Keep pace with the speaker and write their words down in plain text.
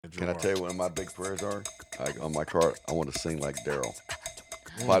drawer. Can I tell you what my big prayers are? On my card, I want to sing like Daryl.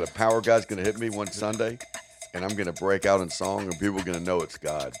 By the power God's going to hit me one Sunday, and I'm going to break out in song, and people are going to know it's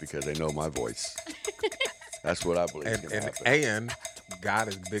God because they know my voice. That's what I believe is going to happen. And God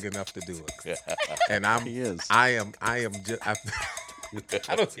is big enough to do it. And He is. I am just. I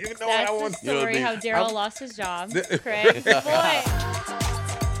don't even know what I That's the want. story You know how what I Daryl lost his job. Craig's boy.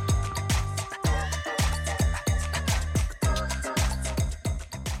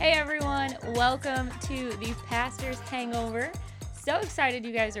 Hey everyone, welcome to the Pastor's Hangover. So excited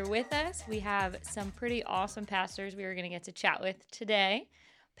you guys are with us. We have some pretty awesome pastors we are going to get to chat with today.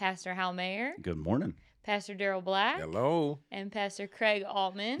 Pastor Hal Mayer, Good morning. Pastor Daryl Black, Hello. and Pastor Craig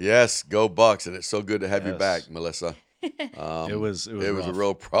Altman. Yes, go Bucs, and it's so good to have you Yes. back, Melissa. It was a rough.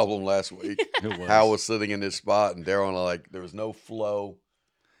 real problem last week. It was. Hal was sitting in this spot, and Daryl and I, there was no flow,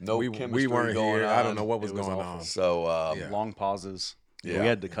 no chemistry We weren't going here. on. I don't know what was It was going awful. on. So, Yeah. Long pauses. Yeah. We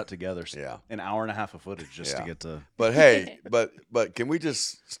had to cut together Yeah. an hour and a half of footage just to Yeah. get to. But hey, but can we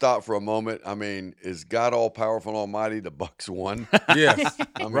just stop for a moment? I mean, is God all powerful and almighty? The Bucs won. Yes.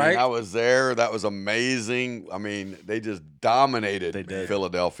 I mean, Right? I was there. That was amazing. I mean, they just dominated They did.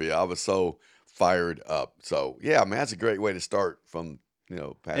 Philadelphia. I was so fired up. So yeah, man, that's a great way to start from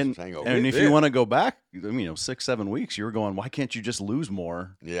Pastor's Hangover. And if Yeah. you want to go back, 6-7 weeks, you were going, why can't you just lose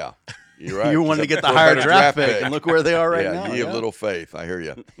more? Yeah, you're right. You wanted to get the For a higher better draft pick, and look where they are right yeah, now. you have little faith. I hear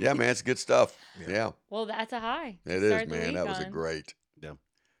you. Yeah, man, it's good stuff. Yeah, Well, that's a high. to it is, start the man. week That was a on. great. Yeah.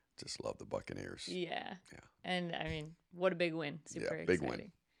 Just love the Buccaneers. Yeah. Yeah. And I mean, what a big win. Super Yeah, big win.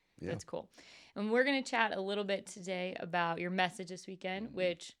 exciting. Yeah. That's cool. And we're going to chat a little bit today about your message this weekend,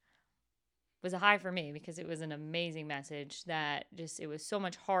 which was a high for me because it was an amazing message that it was so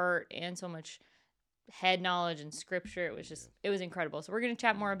much heart and so much head knowledge and scripture. It was it was incredible. So we're going to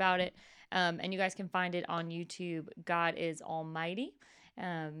chat more about it. And you guys can find it on YouTube. God is Almighty.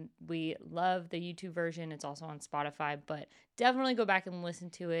 We love the YouTube version. It's also on Spotify, but definitely go back and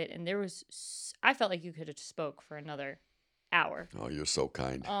listen to it. And I felt like you could have spoke for another hour Oh, you're so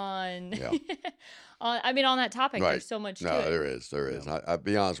kind. on, Yeah. on that topic. Right. There's so much to No, it. there is. I'll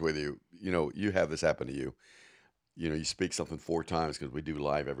be honest with you. You have this happen to you. You speak something 4 times because we do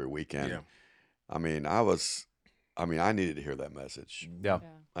live every weekend. Yeah. I mean, I needed to hear that message. Yeah. Yeah.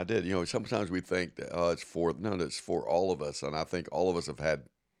 I did. Sometimes we think that it's for all of us, and I think all of us have had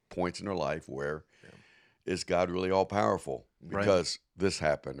points in our life where is God really all powerful? Right. Because this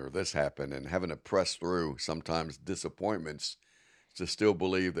happened or this happened, and having to press through sometimes disappointments to still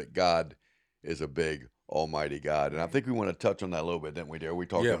believe that God is a big almighty God. And I think we want to touch on that a little bit, didn't we, dear? We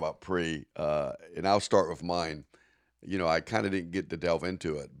talked Yeah. about and I'll start with mine. I kind of didn't get to delve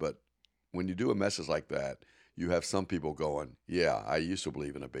into it, but when you do a message like that, you have some people going, yeah, I used to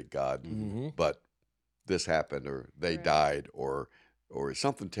believe in a big God, Mm-hmm. but this happened, or they Right. died, or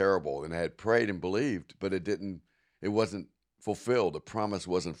something terrible, and I had prayed and believed, but it wasn't fulfilled. The promise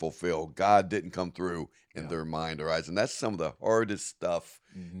wasn't fulfilled. God didn't come through in their mind or eyes, and that's some of the hardest stuff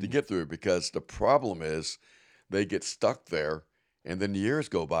to get through, because the problem is they get stuck there, and then years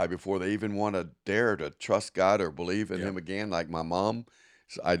go by before they even want to dare to trust God or believe in Yeah. Him again. Like my mom,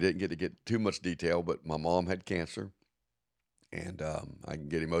 so I didn't get to get too much detail, but my mom had cancer, and I can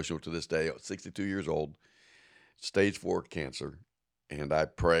get emotional to this day. 62 years old, stage 4 cancer. And I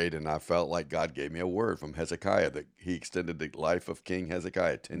prayed, and I felt like God gave me a word from Hezekiah that He extended the life of King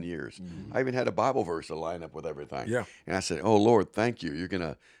Hezekiah 10 years. I even had a Bible verse to line up with everything. Yeah. And I said, "Oh Lord, thank you. You're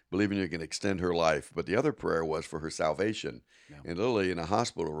gonna believe in you can extend her life." But the other prayer was for her salvation. Yeah. And literally in a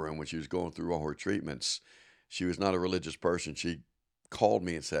hospital room when she was going through all her treatments, she was not a religious person. She called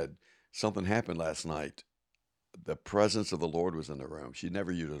me and said, "Something happened last night. The presence of the Lord was in the room." She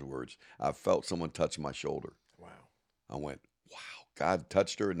never used those words. I felt someone touch my shoulder. Wow. I went, wow, God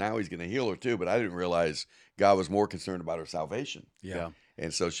touched her, and now He's going to heal her too. But I didn't realize God was more concerned about her salvation. Yeah.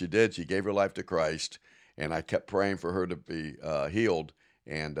 And so she did. She gave her life to Christ, and I kept praying for her to be healed,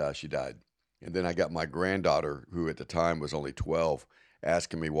 and she died. And then I got my granddaughter, who at the time was only 12,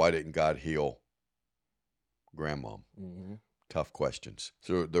 asking me, why didn't God heal Grandmom? Mm-hmm. Tough questions.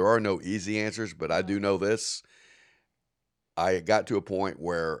 So there are no easy answers, but I do know this. I got to a point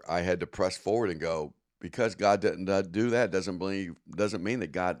where I had to press forward and go, because God didn't do that doesn't mean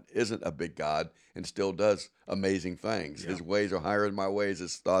that God isn't a big God and still does amazing things. Yeah. His ways are higher than my ways.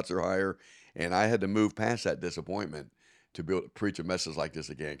 His thoughts are higher. And I had to move past that disappointment to be able to preach a message like this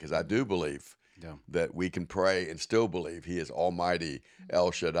again, because I do believe Yeah. that we can pray and still believe He is Almighty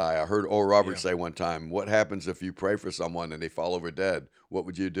El Shaddai. I heard Oral Roberts say one time, what happens if you pray for someone and they fall over dead? What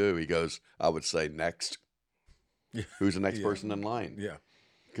would you do? He goes, I would say, next. Yeah. Who's the next Yeah. person in line? Yeah.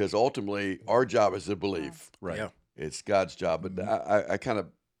 Because ultimately, our job is to believe. Right. Yeah. It's God's job. But I kind of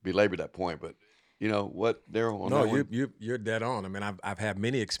belabor that point, but you know what, Daryl? On No, that one? you're dead on. I mean, I've had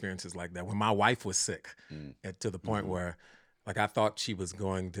many experiences like that when my wife was sick, to the point where, like, I thought she was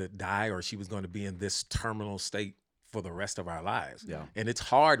going to die or she was going to be in this terminal state for the rest of our lives. Yeah. And it's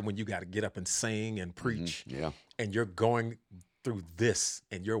hard when you got to get up and sing and preach, Yeah. and you're going through this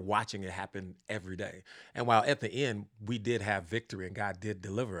and you're watching it happen every day. And while at the end we did have victory and God did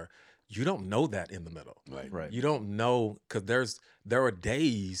deliver, you don't know that in the middle. Right. You don't know, because there are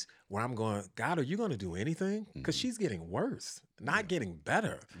days where I'm going, God, are you going to do anything? Because she's getting worse, not getting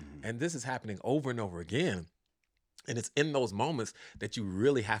better. And this is happening over and over again. And it's in those moments that you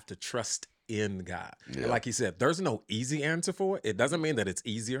really have to trust in God. Yeah. And like he said, there's no easy answer for it. It doesn't mean that it's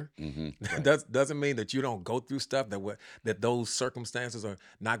easier. Doesn't mean that you don't go through stuff that those circumstances are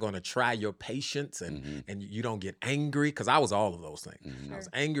not going to try your patience and you don't get angry. Because I was all of those things. I was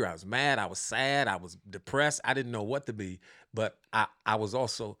angry. I was mad. I was sad. I was depressed. I didn't know what to be. But I was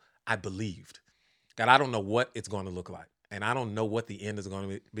also, I believed. God, I don't know what it's going to look like. And I don't know what the end is going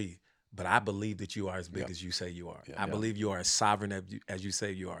to be. But I believe that you are as big as you say you are. I believe you are as sovereign as you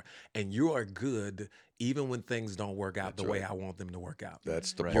say you are. And you are good even when things don't work out the way I want them to work out.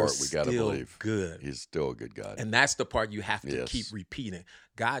 That's the Right. part You're we got to still believe. good. He's still a good God. And that's the part you have to Yes. keep repeating.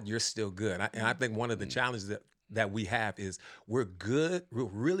 God, you're still good. And I think one of the challenges that we have is we're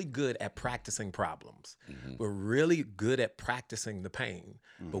really good at practicing problems. We're really good at practicing the pain,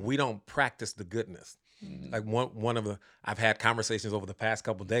 but we don't practice the goodness. Like I've had conversations over the past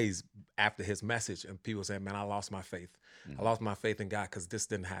couple of days after his message, and people say, man, I lost my faith. I lost my faith in God because this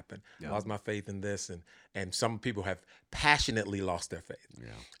didn't happen. I lost my faith in this. And some people have passionately lost their faith.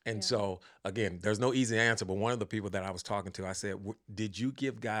 And so, again, there's no easy answer, but one of the people that I was talking to, I said, did you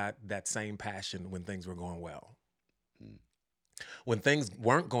give God that same passion when things were going well? When things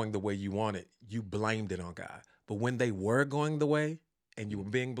weren't going the way you wanted, you blamed it on God. But when they were going the way and you were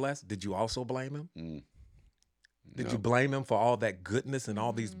being blessed, did you also blame him? Did you blame him for all that goodness and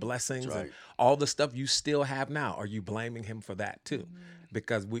all these blessings That's right. and all the stuff you still have now? Are you blaming him for that too?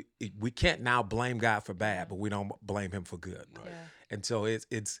 Because we can't now blame God for bad, but we don't blame him for good. Yeah. And so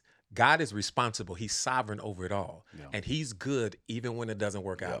it's God is responsible. He's sovereign over it all. And he's good even when it doesn't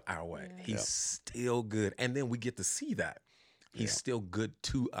work out our way. He's still good. And then we get to see that. He's still good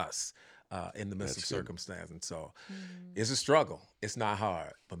to us in the midst of circumstance. And so it's a struggle. It's not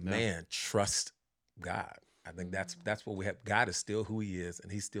hard. But man, trust God. I think that's what we have. God is still who he is,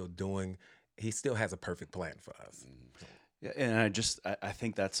 and he still has a perfect plan for us. Yeah, and I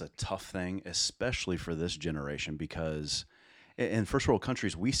think that's a tough thing, especially for this generation, because in first world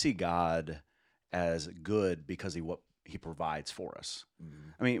countries, we see God as good because what he provides for us.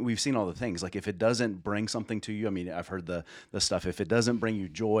 I mean, we've seen all the things. Like, if it doesn't bring something to you, I mean, I've heard the stuff, if it doesn't bring you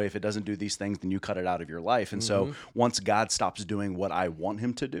joy, if it doesn't do these things, then you cut it out of your life. And so once God stops doing what I want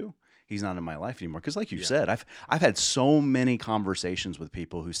him to do, he's not in my life anymore. Because like you said, I've had so many conversations with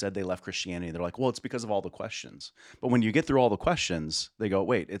people who said they left Christianity. They're like, well, it's because of all the questions. But when you get through all the questions, they go,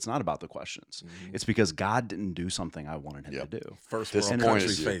 wait, it's not about the questions. It's because God didn't do something I wanted him to do. First world Disappointed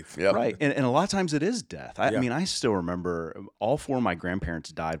country you. faith. Yep. Right. And a lot of times it is death. I mean, I still remember all four of my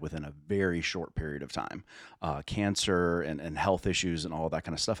grandparents died within a very short period of time. Cancer and health issues and all that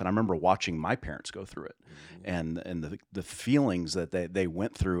kind of stuff. And I remember watching my parents go through it and the feelings that they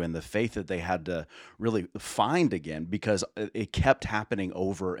went through and the faith that they had to really find again, because it kept happening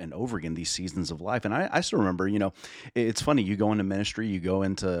over and over again, these seasons of life. And I still remember, it's funny, you go into ministry,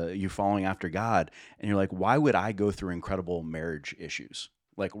 you following after God, and you're like, why would I go through incredible marriage issues?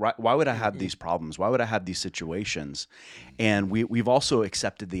 Like, why would I have these problems? Why would I have these situations? And we've also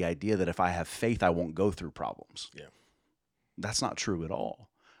accepted the idea that if I have faith, I won't go through problems. Yeah. That's not true at all.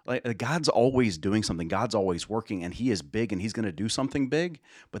 Like, God's always doing something. God's always working, and he is big, and he's going to do something big,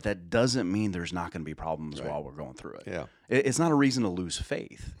 but that doesn't mean there's not going to be problems while we're going through it. Yeah. It's not a reason to lose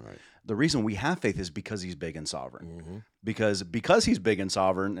faith. Right. The reason we have faith is because he's big and sovereign. Because he's big and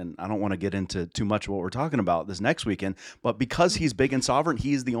sovereign, and I don't want to get into too much of what we're talking about this next weekend, but because he's big and sovereign,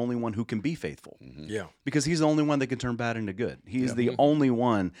 he is the only one who can be faithful. Yeah. Because he's the only one that can turn bad into good. He's the only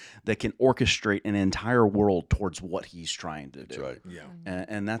one that can orchestrate an entire world towards what he's trying to do. That's right. Yeah.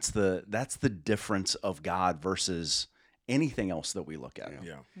 And that's the difference of God versus anything else that we look at.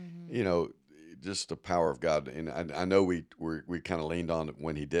 Yeah. Just the power of God. And I know we kind of leaned on it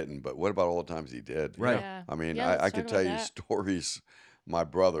when he didn't, but what about all the times he did? Right. Yeah. I mean, Yeah, I let's could talk tell about you that. stories. My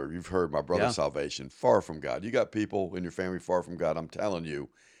brother, you've heard my brother's salvation, far from God. You got people in your family far from God. I'm telling you,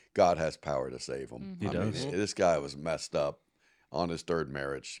 God has power to save them. He does. This guy was messed up on his third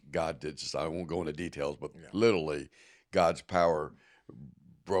marriage. God did I won't go into details, but literally God's power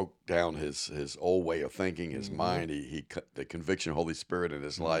broke down his old way of thinking, his mind. The conviction of Holy Spirit in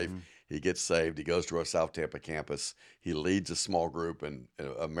his life. He gets saved. He goes to our South Tampa campus. He leads a small group and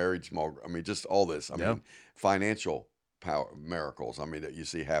a married small group. I mean, just all this. I mean, financial power miracles. I mean, that you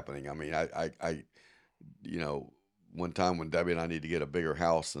see happening. I mean, I one time when Debbie and I need to get a bigger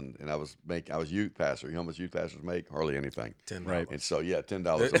house, and I was youth pastor. You know how much youth pastors make? Hardly anything. $10. Right. And so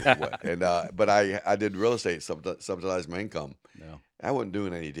 $10 and but I did real estate, subsidized my income. No. I wasn't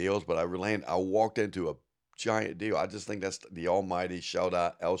doing any deals, but I walked into a giant deal. I just think that's the Almighty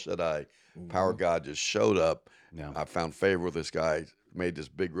El Shaddai power of God just showed up. Yeah. I found favor with this guy, made this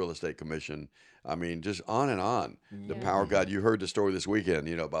big real estate commission. I mean, just on and on. The power of God. You heard the story this weekend,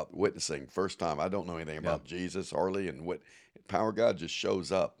 about witnessing. First time. I don't know anything about Jesus hardly, and what power of God just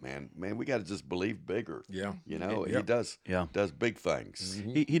shows up, man. Man, we got to just believe bigger. Yeah. He does. Yeah. Does big things.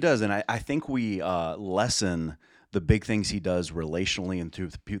 He does, and I think we lessen the big things he does relationally and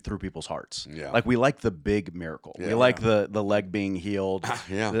through people's hearts. Yeah. Like we like the big miracle. Yeah. We like the leg being healed,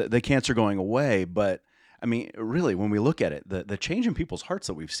 the cancer going away. But I mean, really, when we look at it, the change in people's hearts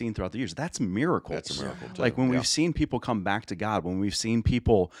that we've seen throughout the years, that's miracles. That's a miracle, too. Like when we've seen people come back to God, when we've seen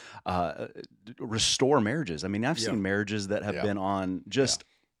people restore marriages. I mean, I've seen marriages that have been on just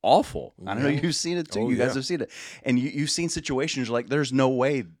awful. I know you've seen it too. You guys have seen it. And you've seen situations like there's no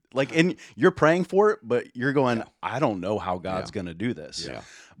way, like, and you're praying for it, but you're going, I don't know how God's going to do this. Yeah.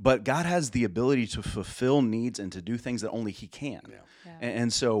 But God has the ability to fulfill needs and to do things that only he can. Yeah.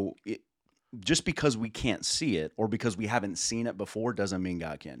 And so just because we can't see it or because we haven't seen it before doesn't mean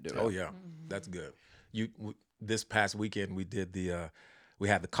God can't do it. Oh yeah, that's good. This past weekend we did we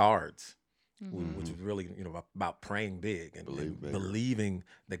had the cards, which was really about praying big and believing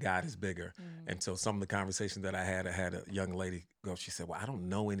that God is bigger. And so some of the conversations that I had a young lady go. She said, "Well, I don't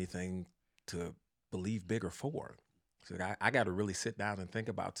know anything to believe bigger for." So I got to really sit down and think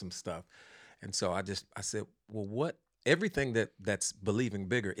about some stuff. And so I said, "Well, what?" Everything that's believing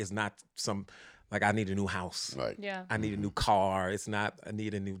bigger is not like I need a new house. Right. Yeah. I need a new car. It's not I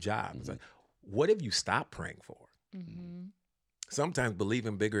need a new job. It's like, what have you stopped praying for? Sometimes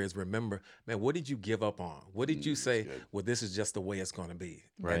believing bigger is remember, man, what did you give up on? What did you say? Well, this is just the way it's going to be.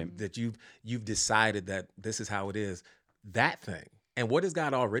 Right. And that you've decided that this is how it is. That thing. And what has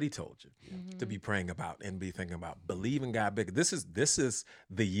God already told you to be praying about and be thinking about? Believing God bigger. This is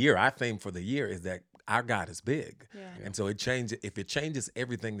the year. Our theme for the year is that our God is big. Yeah. And so if it changes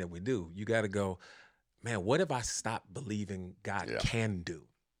everything that we do, you got to go, man, what if I stop believing God can do?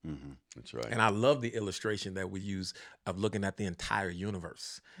 That's right. And I love the illustration that we use of looking at the entire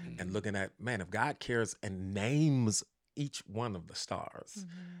universe and looking at, man, if God cares and names each one of the stars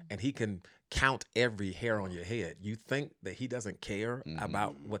and he can count every hair on your head, you think that he doesn't care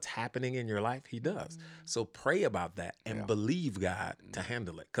about what's happening in your life? He does. So pray about that and believe God to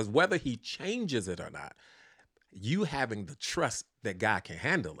handle it. Because whether he changes it or not, you having the trust that God can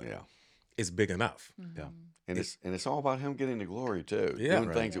handle it is big enough. Yeah. And it's all about him getting the glory too.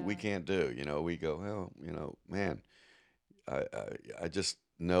 Doing things that we can't do. We go, well, man, I just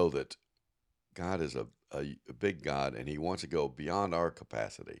know that God is a big God, and he wants to go beyond our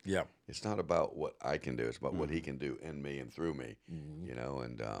capacity. Yeah. It's not about what I can do. It's about what he can do in me and through me,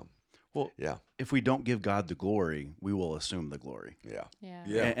 and if we don't give God the glory, we will assume the glory.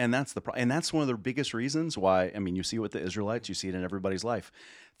 Yeah. And that's the and that's one of the biggest reasons why, I mean, you see it with the Israelites, you see it in everybody's life.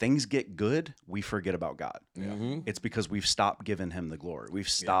 Things get good, we forget about God. It's because we've stopped giving him the glory. We've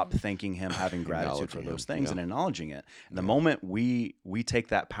stopped thanking him, having gratitude for those things and acknowledging it. And the moment we take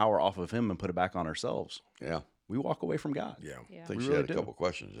that power off of him and put it back on ourselves, we walk away from God. I think she had a couple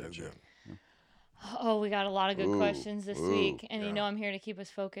questions, didn't she? Oh, we got a lot of good questions this week, and I'm here to keep us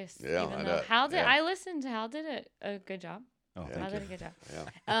focused. Yeah, even I though know. I listened to Hal did a good job. Oh, Hal thank did you. a good job.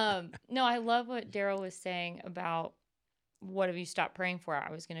 Yeah. No, I love what Daryl was saying about what have you stopped praying for. I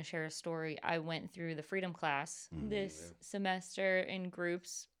was going to share a story. I went through the freedom class this semester in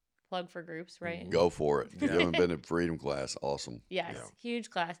groups. Plug for groups, right? Go for it. If you haven't been to freedom class, awesome. Yes, huge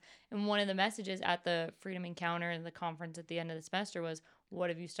class. And one of the messages at the Freedom Encounter and the conference at the end of the semester was,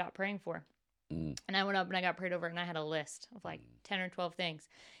 what have you stopped praying for? And I went up and I got prayed over, and I had a list of like 10 or 12 things.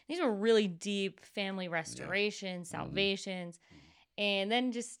 These were really deep family restoration, salvations. And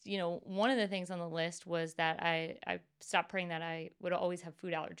then just, one of the things on the list was that I stopped praying that I would always have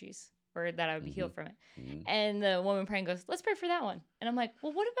food allergies or that I would be healed from it. And the woman praying goes, let's pray for that one. And I'm like,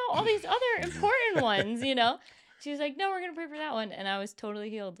 well, what about all these other important ones, She was like, no, we're going to pray for that one. And I was totally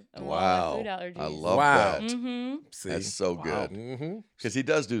healed of all my food allergies. I love that. See? That's so good. Because he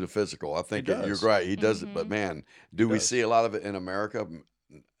does do the physical. I think you're right. He does it. But, man, do we see a lot of it in America?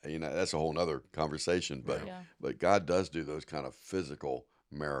 That's a whole other conversation. But God does do those kind of physical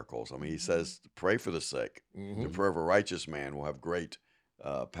miracles. I mean, he says, pray for the sick. The Mm-hmm. prayer of a righteous man will have great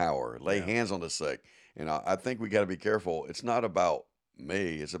power. Lay Yeah. hands on the sick. And I think we got to be careful. It's not about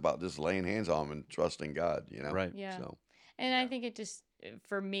me. It's about just laying hands on them and trusting God, you know? Right. Yeah. So, And I think it just,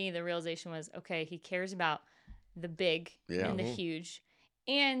 for me, the realization was, okay, he cares about the big yeah. and the Mhm. huge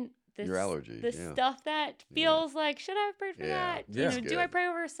and Your allergies, the yeah. stuff that Yeah. feels like, should I have prayed for Yeah, that? Yeah. Do I good. pray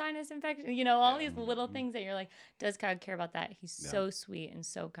over a sinus infection? All Yeah. these little Mhm. things that you're like, does God care about that? He's Yeah. so sweet and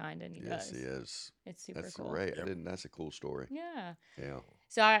so kind, and he Yes, does. he is. It's super That's cool. great. Yep. That's a cool story. Yeah. Yeah.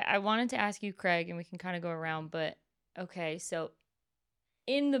 So I wanted to ask you, Craig, and we can kind of go around, but okay, so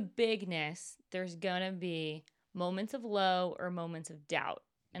in the bigness, there's gonna be moments of low or moments of doubt.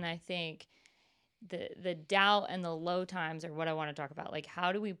 And I think the doubt and the low times are what I want to talk about. Like,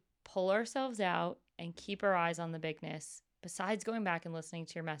 how do we pull ourselves out and keep our eyes on the bigness besides going back and listening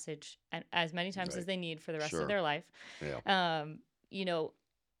to your message as many times as Right. they need for the rest Sure. of their life? Yeah. You know,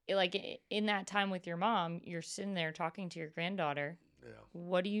 in that time with your mom, you're sitting there talking to your granddaughter. Yeah.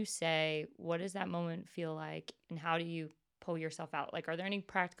 What do you say? What does that moment feel like? And how do you pull yourself out? Like, are there any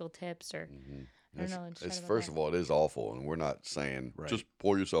practical tips or Mm-hmm. I don't know. Let's chat about First that. of all, it is awful, and we're not saying Right. just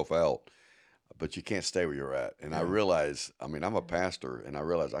pull yourself out, but you can't stay where you're at. And I Yeah. realize, I mean, I'm a pastor, and I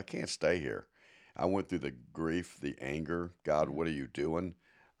realize I can't stay here. I went through the grief, the anger. God, what are you doing?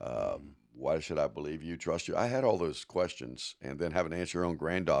 Why should I believe you, trust you? I had all those questions, and then having to answer your own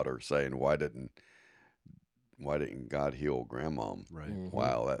granddaughter saying, why didn't God heal grandmom? Right. Mhm.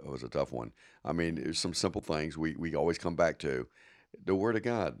 Wow, that was a tough one. I mean, there's some simple things we always come back to. The Word of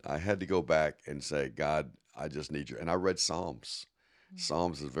God. I had to go back and say, God, I just need you. And I read Psalms.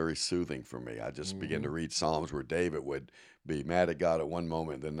 Psalms is very soothing for me. I just began to read Psalms where David would be mad at God at one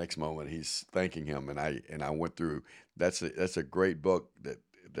moment, the next moment he's thanking Him. And I went through. That's a great book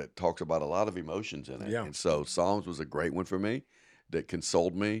that talks about a lot of emotions in it. Yeah. And so Psalms was a great one for me that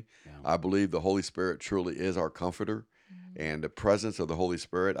consoled me. Yeah. I believe the Holy Spirit truly is our comforter. And the presence of the Holy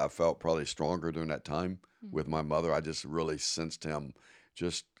Spirit, I felt probably stronger during that time with my mother. I just really sensed Him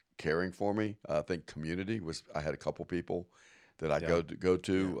just caring for me. I think community was, I had a couple people that I Yeah. go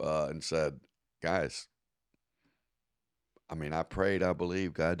to and said, guys, I mean, I prayed, I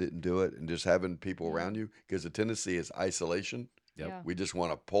believe God didn't do it. And just having people around you, because the tendency is isolation. Yep. Yeah. We just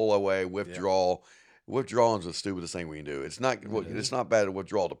want to pull away, withdraw. Withdrawing is the stupidest thing we can do. It's not it's not bad to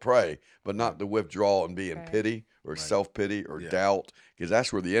withdraw to pray, but not to withdraw and be in Right. pity or Right. self-pity or Yeah. doubt, because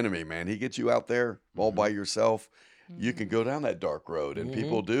that's where the enemy, man, he gets you out there all by yourself. You can go down that dark road, and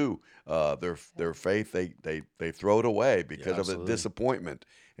people do their faith they throw it away because of the absolutely. disappointment.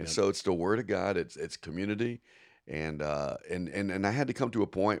 And Yep. so it's the Word of God, it's community, and I had to come to a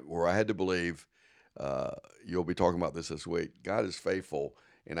point where I had to believe. You'll be talking about this week. God is faithful,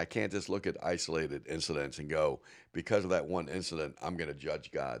 and I can't just look at isolated incidents and go, because of that one incident, I'm going to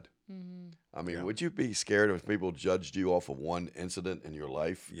judge God. I mean, Yeah. would you be scared if people judged you off of one incident in your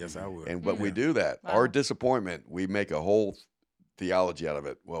life? Yes, I would. And but we Yeah. do that. Wow. Our disappointment, we make a whole theology out of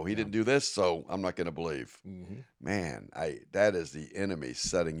it. Well, he didn't do this, so I'm not going to believe. Mhm. Man, that is the enemy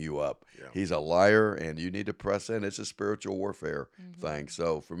setting you up. Yeah. He's a liar, and you need to press in. It's a spiritual warfare thing.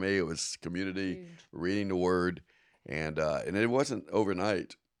 So for me, it was community, Huge. reading the Word, and it wasn't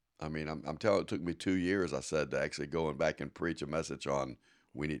overnight. I mean, I'm telling. It took me 2 years. I said, to actually go back and preach a message on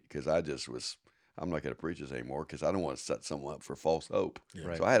because I just was. I'm not going to preach this anymore because I don't want to set someone up for false hope. Yeah.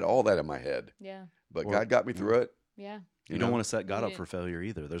 Right. So I had all that in my head, Yeah. but Or- God got me through it. Yeah. You don't know? want to set God You up for failure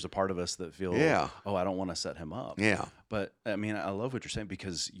either. There's a part of us that feels, Yeah. oh, I don't want to set him up. Yeah, But I mean, I love what you're saying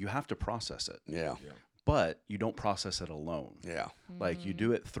because you have to process it, yeah, but you don't process it alone. yeah, Like you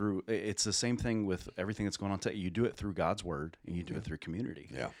do it through, it's the same thing with everything that's going on today. You do it through God's word and you do it through community.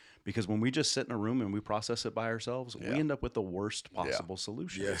 yeah. Because when we just sit in a room and we process it by ourselves, Yeah. we end up with the worst possible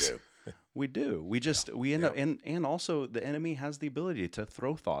solution. Yes. We do. We just we end up and also the enemy has the ability to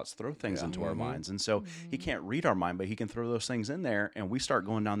throw thoughts, throw things into our minds. And so he can't read our mind, but he can throw those things in there and we start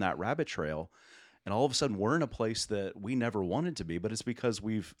going down that rabbit trail. And all of a sudden we're in a place that we never wanted to be, but it's because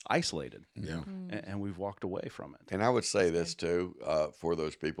we've isolated Yeah. and we've walked away from it. And I would say this too, for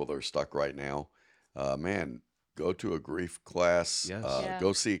those people that are stuck right now, man, go to a grief class. Yes. Yeah.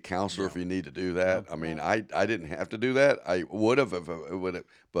 Go see a counselor if you need to do that. I mean, I didn't have to do that. I would have if it would have,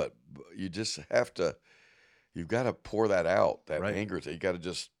 but you just have to. You've got to pour that out. That Right. anger. You got to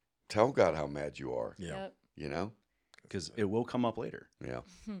just tell God how mad you are. Yeah. Yep. You know. Because it will come up later. Yeah.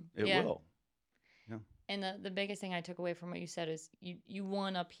 It Yeah. will. And the biggest thing I took away from what you said is you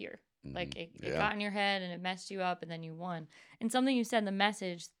won up here. Like it Yeah. got in your head and it messed you up and then you won. And something you said in the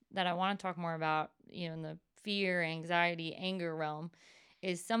message that I want to talk more about, in the fear, anxiety, anger realm,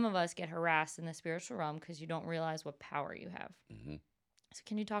 is some of us get harassed in the spiritual realm because you don't realize what power you have. Mm-hmm. So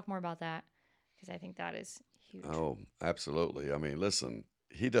can you talk more about that? Because I think that is huge. Oh, absolutely. I mean, listen,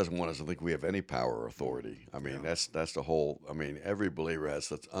 he doesn't want us to think we have any power or authority. I mean, that's the whole. I mean, every believer has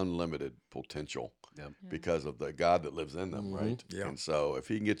such unlimited potential Yep. because of the God that lives in them, right? Yeah. And so, if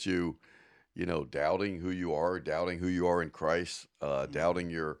he can get you, doubting who you are in Christ, doubting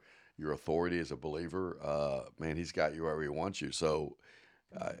your authority as a believer, man, he's got you wherever he wants you. So,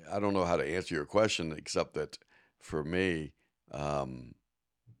 I don't know how to answer your question except that for me, um,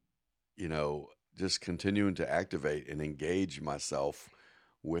 just continuing to activate and engage myself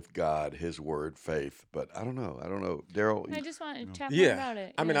with God, His Word, faith. But I don't know, Daryl. I just want to chat more Yeah. about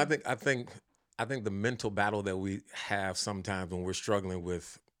it. I mean, Yeah. I think the mental battle that we have sometimes when we're struggling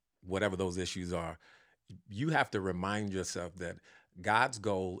with whatever those issues are, you have to remind yourself that God's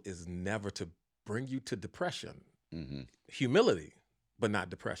goal is never to bring you to depression, Mm-hmm. humility, but not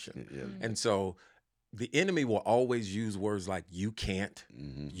depression. Yeah. And so the enemy will always use words like you can't,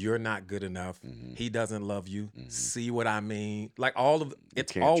 Mm-hmm. you're not good enough, Mm-hmm. he doesn't love you, Mm-hmm. see what I mean? Like all of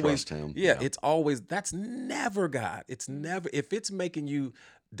it's can't always trust him. yeah, Yeah. it's always that's never God. It's never if it's making you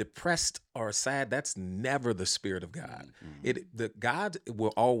depressed or sad, that's never the spirit of God. God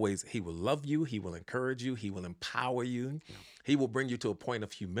will always, he will love you, he will encourage you, he will empower you. He will bring you to a point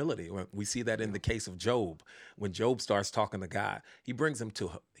of humility. We see that in the case of Job. When Job starts talking to God, he brings him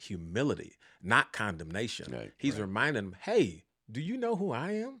to humility, not condemnation. Right, He's right. reminding him, hey, do you know who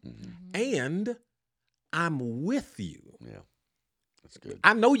I am? And I'm with you. Yeah, that's good.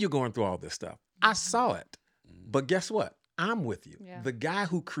 I know you're going through all this stuff. I saw it. But guess what? I'm with you. Yeah. The guy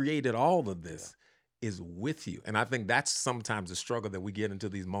who created all of this is with you. And I think that's sometimes the struggle that we get into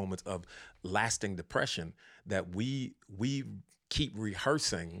these moments of lasting depression, that we keep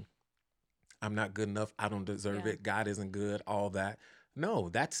rehearsing, I'm not good enough, I don't deserve Yeah. it, God isn't good, all that. No,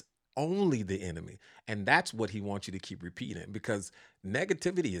 that's only the enemy. And that's what he wants you to keep repeating, because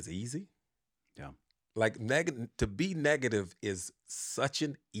negativity is easy. Yeah. Like to be negative is such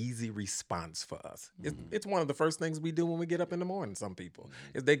an easy response for us. It's one of the first things we do when we get up in the morning. Some people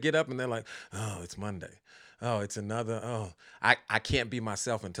is they get up and they're like, oh, it's Monday. Oh, it's another. Oh, I can't be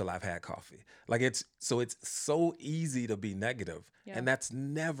myself until I've had coffee. Like it's so easy to be negative, Yeah. and that's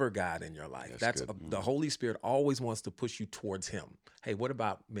never God in your life. That's That's good. the Holy Spirit always wants to push you towards Him. Hey, what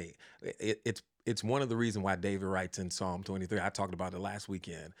about me? It's one of the reasons why David writes in Psalm 23. I talked about it last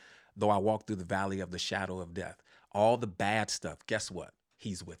weekend. Though I walk through the valley of the shadow of death, all the bad stuff, guess what?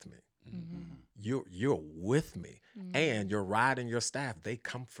 He's with me. You're with me. And your rod and your staff, they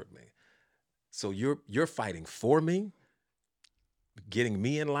comfort me. So you're fighting for me, getting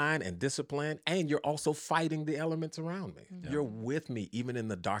me in line and discipline, and you're also fighting the elements around me. You're with me even in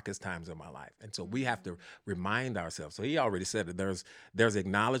the darkest times of my life. And so we have to remind ourselves. So he already said that there's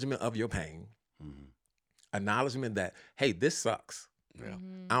acknowledgement of your pain, acknowledgement that, hey, this sucks. Yeah.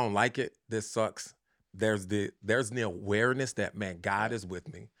 I don't like it. This sucks. There's the awareness that, man, God is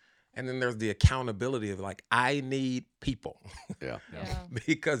with me. And then there's the accountability of like, I need people. Yeah. Yeah.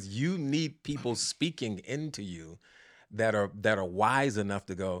 Because you need people speaking into you that are wise enough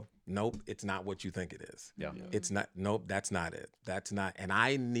to go, nope, it's not what you think it is. Yeah. It's not, nope, that's not it. That's not. And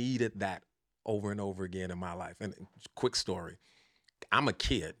I needed that over and over again in my life. And quick story, I'm a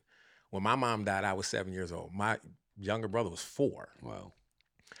kid. When my mom died, I was 7 years old. My younger brother was 4. Wow.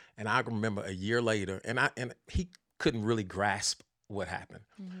 And I remember a year later, and he couldn't really grasp what happened.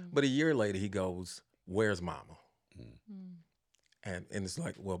 But a year later, he goes, "Where's Mama?" And it's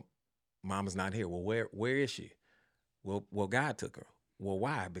like, well, Mama's not here. Well, where is she? Well, God took her. Well,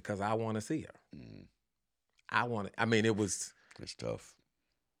 why? Because I want to see her. I mean, it was. It's tough.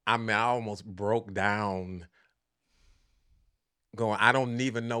 I mean, I almost broke down. Going, I don't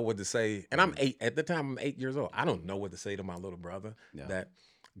even know what to say. And I'm 8 at the time. I'm 8 years old. I don't know what to say to my little brother that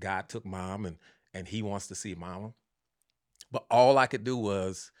God took Mom and he wants to see Mama. But all I could do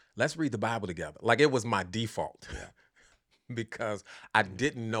was, let's read the Bible together. Like it was my default because I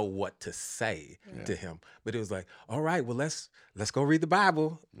didn't know what to say to him. But it was like, all right, well, let's go read the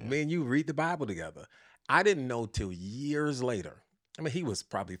Bible. Me and you read the Bible together. I didn't know till years later. I mean, he was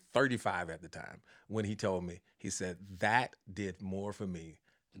probably 35 at the time when he told me, he said, that did more for me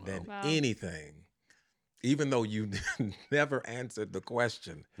than anything, even though you never answered the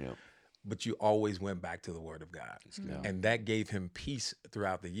question. Yeah. But you always went back to the Word of God. And that gave him peace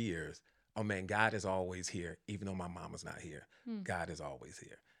throughout the years. Oh, man, God is always here. Even though my mama's not here, God is always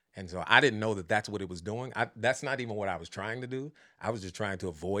here. And so I didn't know that that's what it was doing. That's not even what I was trying to do. I was just trying to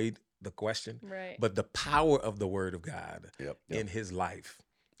avoid the question. Right. But the power of the Word of God Yep. in his life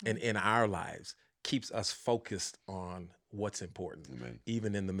and in our lives keeps us focused on what's important, Amen.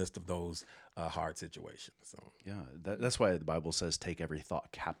 even in the midst of those hard situations. So, Yeah, that's why the Bible says take every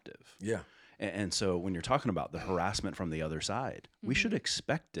thought captive. yeah. And so when you're talking about the harassment from the other side, we should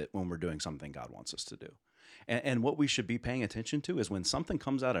expect it when we're doing something God wants us to do. And what we should be paying attention to is when something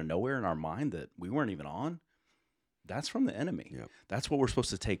comes out of nowhere in our mind that we weren't even on, that's from the enemy. Yep. That's what we're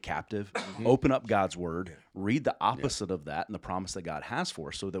supposed to take captive, open up God's word, Yeah. read the opposite of that and the promise that God has for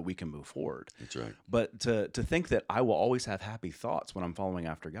us so that we can move forward. That's right. But to think that I will always have happy thoughts when I'm following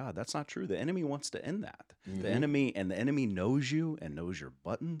after God, that's not true. The enemy wants to end that. The enemy knows you and knows your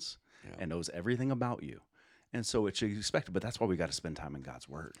buttons and knows everything about you. And so it should be expected, but that's why we got to spend time in God's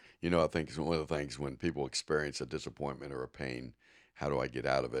word. You know, I think it's one of the things when people experience a disappointment or a pain, how do I get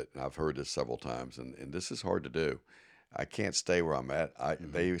out of it? And I've heard this several times, and this is hard to do. I can't stay where I'm at.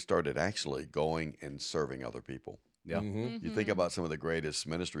 They started actually going and serving other people. Yeah. You think about some of the greatest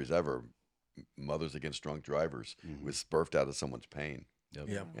ministries ever, Mothers Against Drunk Drivers, was birthed out of someone's pain. Yep.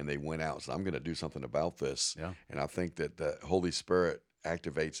 Yeah. And they went out and said, I'm going to do something about this. Yeah. And I think that the Holy Spirit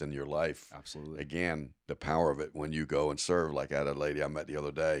activates in your life. Absolutely. Again, the power of it when you go and serve. Like I had a lady I met the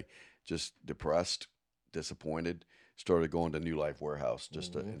other day, just depressed, disappointed, started going to New Life Warehouse.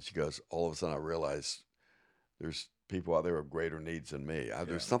 And she goes, all of a sudden I realized there's people out there with greater needs than me.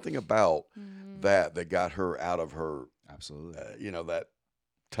 There's something about that got her out of her, Absolutely. That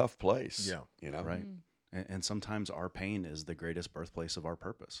tough place. Yeah. Right. And sometimes our pain is the greatest birthplace of our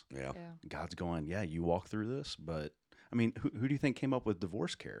purpose. Yeah. God's going, yeah, you walk through this, but I mean, who do you think came up with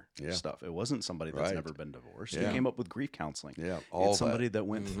divorce care stuff? It wasn't somebody that's Right. never been divorced. Yeah. He came up with grief counseling. Yeah. It's somebody that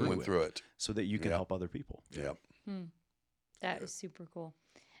went through it so that you can Yeah. help other people. Yeah. That is super cool.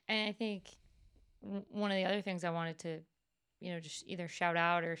 And I think one of the other things I wanted to, just either shout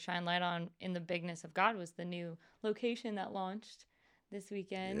out or shine light on in the bigness of God was the new location that launched this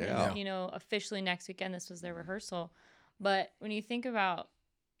weekend. Yeah. And, officially next weekend, this was their rehearsal. But when you think about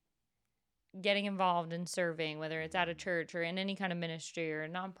getting involved in serving, whether it's at a church or in any kind of ministry or a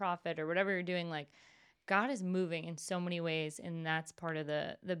nonprofit or whatever you're doing, like God is moving in so many ways, and that's part of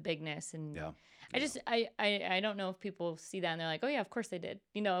the bigness. And I don't know if people see that and they're like, oh yeah, of course they did.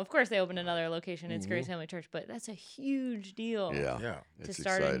 Of course they opened another location. It's Grace Family Church, but that's a huge deal. Yeah. Yeah. To It's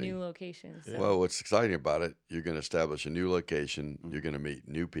start exciting. a new location. So. Well, what's exciting about it, you're going to establish a new location. You're going to meet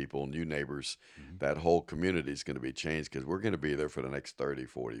new people, new neighbors. That whole community is going to be changed because we're going to be there for the next 30,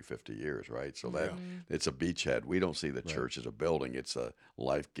 40, 50 years, right? So that it's a beachhead. We don't see the church as a building. It's a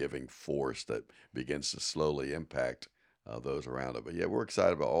life-giving force that begins to slowly impact those around it. But yeah, we're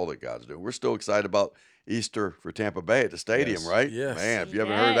excited about all that God's doing. We're still excited about Easter for Tampa Bay at the stadium, Yes. right? Yes. Man, if you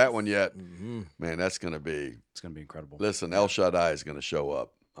haven't heard that one yet, Mm-hmm. man, that's going to be, It's going to be incredible. listen, El Shaddai is going to show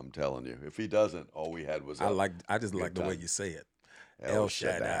up. I'm telling you. If he doesn't, all we had was I just Good like the way time. you say it. El El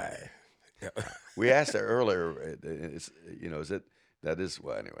Shaddai. Shaddai. We asked that earlier. Is it? That is,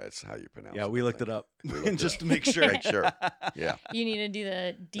 well, anyway, that's how you pronounce it. Yeah, we looked it up looked just it to make sure. Make sure. Yeah. You need to do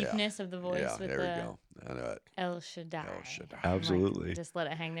the deepness of the voice Yeah, with there the we go. I know it. El Shaddai. El Shaddai. Absolutely. Just let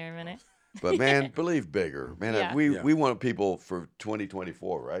it hang there a minute. But man, believe bigger. Man, Yeah. we want people for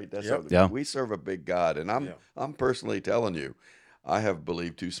 2024, right? That's Yep. Yeah. we serve a big God. And I'm personally telling you, I have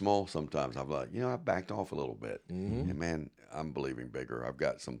believed too small sometimes. I'm like, I've backed off a little bit. And man, I'm believing bigger. I've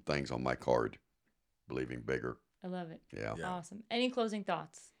got some things on my card, believing bigger. I love it. Yeah. Yeah. Awesome. Any closing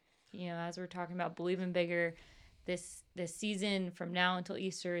thoughts? As we're talking about believing bigger, this season from now until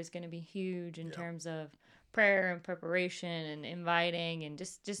Easter is going to be huge in terms of prayer and preparation and inviting and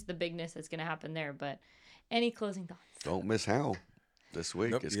just the bigness that's going to happen there. But any closing thoughts? Don't miss Hal this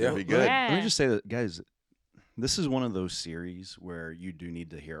week. Nope. It's Yeah. going to be good. Yeah. Let me just say that, guys, this is one of those series where you do need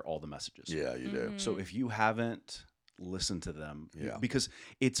to hear all the messages. Yeah, you do. So if you haven't listened to them, Yeah. because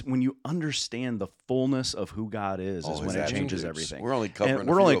it's when you understand the fullness of who God is All when his it changes attributes. everything. We're only covering And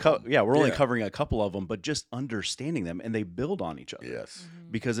a we're few only of them. we're only Yeah. covering a couple of them, but just understanding them, and they build on each other. Yes.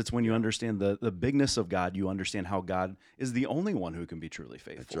 Because it's when you understand the bigness of God, you understand how God is the only one who can be truly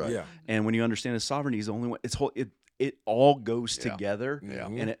faithful. That's right. Yeah. And when you understand His sovereignty, He's the only one. It all goes Yeah. together, Yeah.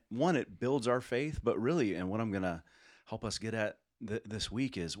 and it builds our faith. But really, and what I'm gonna help us get at this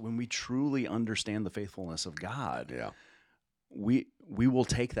week is when we truly understand the faithfulness of God. Yeah. We will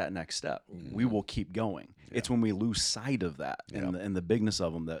take that next step. We will keep going. It's when we lose sight of that and the bigness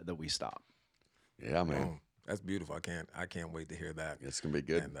of them that we stop. Yeah, man. Oh, that's beautiful. I can't wait to hear that. It's going to be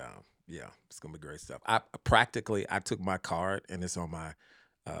good. And yeah, it's gonna be great stuff. I took my card and it's on my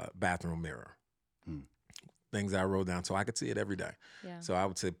bathroom mirror. Things I wrote down so I could see it every day. Yeah. So I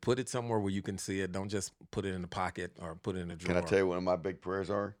would say put it somewhere where you can see it. Don't just put it in the pocket or put it in a drawer. Can I tell you one of my big prayers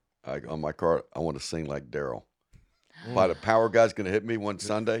are? On my card, I want to sing like Daryl. By the power God's going to hit me one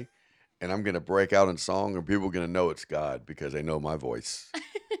Sunday, and I'm going to break out in song, and people are going to know it's God because they know my voice.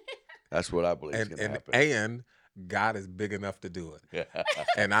 That's what I believe is going to happen. And God is big enough to do it.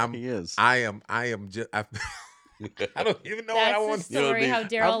 And He is. I am just. I don't even know what I That's want the to story You know how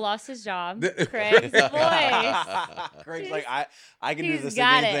what Daryl lost his job. Craig's voice. Craig's like, I can do He's this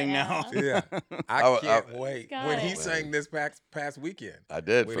got it anything now. now. Yeah, I I- can't wait. Got When it. he sang this past weekend, I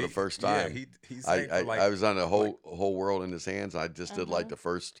did when for the he- first yeah, time. he sang for like I was on the whole world in his hands. I just did like the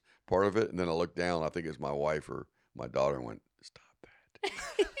first part of it, and then I looked down. I think it was my wife or my daughter, and went, "Stop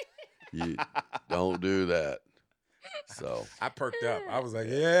that! You don't do that." So I perked up. I was like,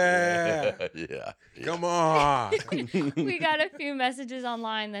 yeah, yeah. come on. We got a few messages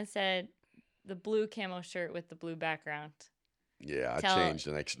online that said the blue camo shirt with the blue background. Yeah, I Tell- changed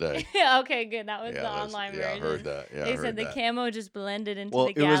the next day. Okay, good. That was the online I version. heard that. Yeah, They I said heard the that. camo just blended into Well,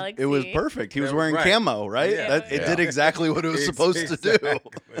 the galaxy. it was perfect. He was Yeah, wearing right. camo, right? Yeah. It Yeah. did exactly what it was supposed to do.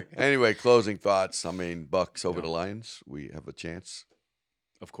 Exactly. Anyway, closing thoughts. I mean, Bucs over the Lions. We have a chance.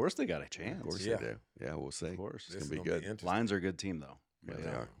 Of course, they got a chance. Of course Yeah. they do. Yeah, we'll see. Of course. It's This gonna is be good. interesting. Lions are a good team, though. Yeah, Really they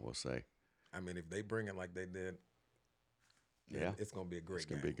are. are. We'll see. I mean, if they bring it like they did, then Yeah. it's gonna be a great It's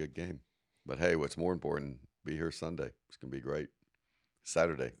gonna game. be a good game. But hey, what's more important? Be here Sunday. It's gonna be great.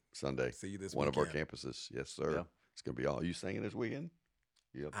 Saturday, Sunday. See you this One of our weekend. campuses. Yes, sir. Yeah. It's gonna be all. You singing this weekend?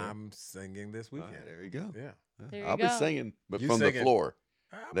 You up there? I'm singing this All weekend. right, there you go. Yeah. There you I'll go. be singing, but You from the singing. floor.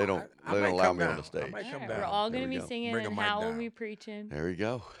 I They don't- I they might don't allow come me on down. the stage. I might All come right, down. we're all There going to we be go. singing, Bring a and mic Hal will down. be preaching. There you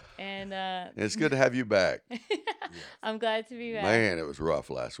go. And It's good to have you back. I'm glad to be back. Man, it was rough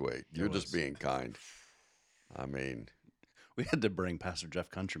last week. You're was. just being kind. I mean, We had to bring Pastor Jeff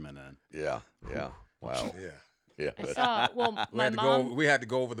Countryman in. yeah. Wow. Yeah. Yeah. I saw. Well, my mom. We had to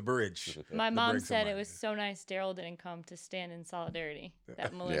go over the bridge. My to mom bring said it somebody. was so nice Daryl didn't come to stand in solidarity.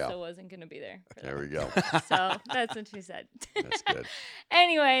 That Melissa wasn't going to be there. for There we that. go. So that's what she said. That's good.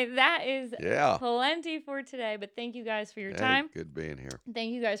 Anyway, that is Yeah. plenty for today. But thank you guys for your Hey, time. good being here.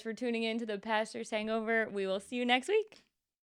 Thank you guys for tuning in to the Pastor's Hangover. We will see you next week.